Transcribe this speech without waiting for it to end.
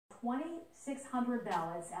2,600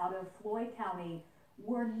 ballots out of Floyd County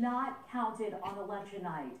were not counted on election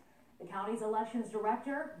night. The county's elections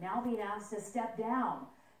director now being asked to step down.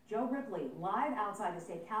 Joe Ripley live outside the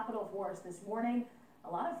state capitol for us this morning. A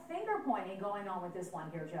lot of finger pointing going on with this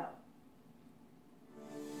one here, Joe.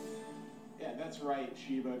 Yeah, that's right,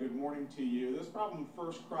 Sheba. Good morning to you. This problem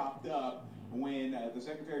first cropped up when the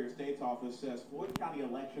Secretary of State's office says Floyd County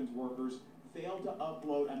elections workers failed to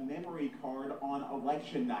upload a memory card on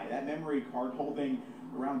election night. That memory card holding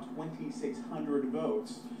around 2,600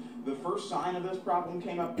 votes. The first sign of this problem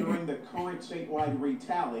came up during the current statewide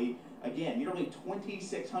retally. Again, nearly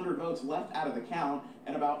 2,600 votes left out of the count,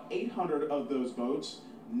 and about 800 of those votes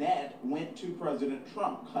net went to President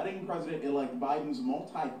Trump, cutting President-elect Biden's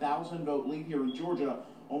multi-thousand vote lead here in Georgia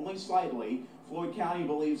only slightly. Floyd County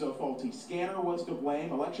believes a faulty scanner was to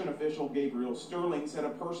blame. Election official Gabriel Sterling said a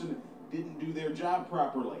person didn't do their job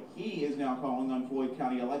properly. He is now calling on Floyd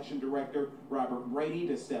County Election Director Robert Brady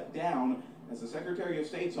to step down as the Secretary of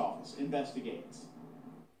State's office investigates.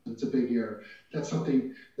 It's a big error. That's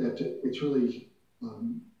something that it's really,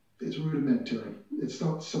 it's rudimentary. It's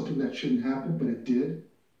not something that shouldn't happen, but it did.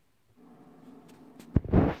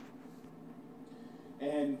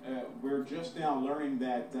 And we're just now learning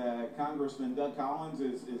that Congressman Doug Collins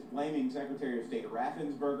is blaming Secretary of State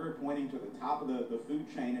Raffensperger, pointing to the top of the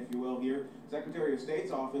food chain, if you will, here. Secretary of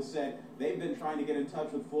State's office said they've been trying to get in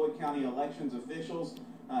touch with Floyd County elections officials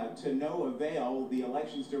to no avail. The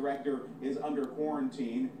elections director is under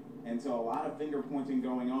quarantine, and so a lot of finger pointing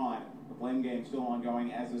going on. The blame game still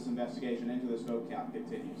ongoing as this investigation into this vote count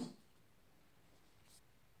continues.